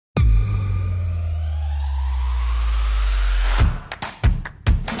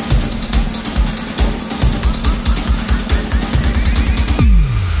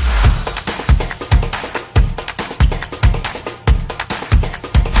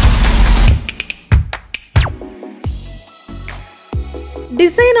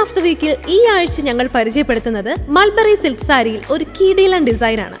Design of the വീക്കിൽ ഈ ആഴ്ച ഞങ്ങൾ പരിചയപ്പെടുത്തുന്നത് മൾബറി സിൽക്ക് സാരിയിൽ ഒരു കിടിലൻ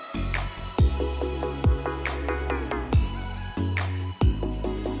ഡിസൈനാണ്.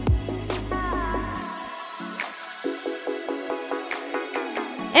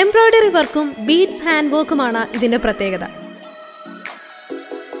 എംബ്രോയിഡറി വർക്കും ബീഡ്സ് ഹാൻഡ് വർക്കുമാണ് ഇതിന്റെ പ്രത്യേകത.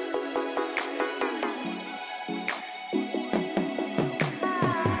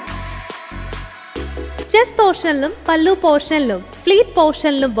 ചെസ്റ്റ് പോർഷനിലും പല്ലു പോർഷനിലും ഫ്ലീറ്റ്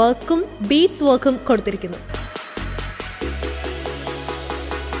പോർഷനിലും വർക്കും ബീഡ്സ് വർക്കും കൊടുത്തിരിക്കുന്നു.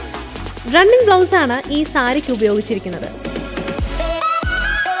 റണ്ണിംഗ് ബ്ലൗസ് ആണ് ഈ സാരിക്ക് ഉപയോഗിച്ചിരിക്കുന്നത്.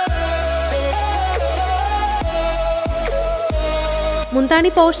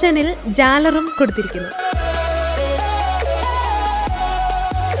 മുന്താണി പോർഷനിൽ ജാലറും കൊടുത്തിരിക്കുന്നു.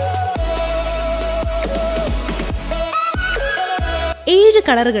 ഏഴ്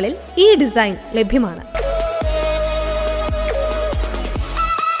കളറുകളിൽ ഈ ഡിസൈൻ ലഭ്യമാണ്.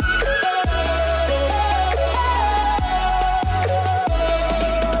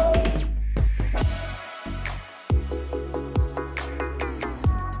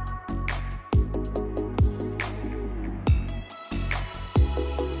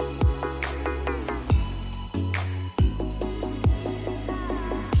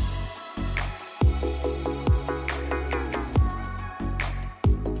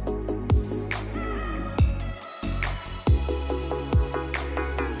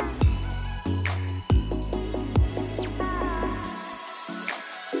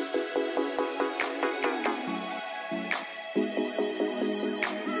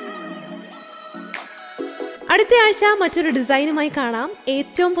 അടുത്ത ആഴ്ച മറ്റൊരു ഡിസൈനുമായി കാണാം.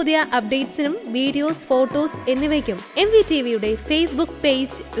 ഏറ്റവും പുതിയ അപ്ഡേറ്റ്സിനും വീഡിയോസ്, ഫോട്ടോസ് എന്നിവയ്ക്കും Mvtv യുടെ ഫേസ്ബുക്ക്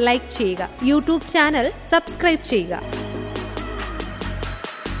പേജ് ലൈക്ക് ചെയ്യുക, യൂട്യൂബ് ചാനൽ സബ്സ്ക്രൈബ് ചെയ്യുക.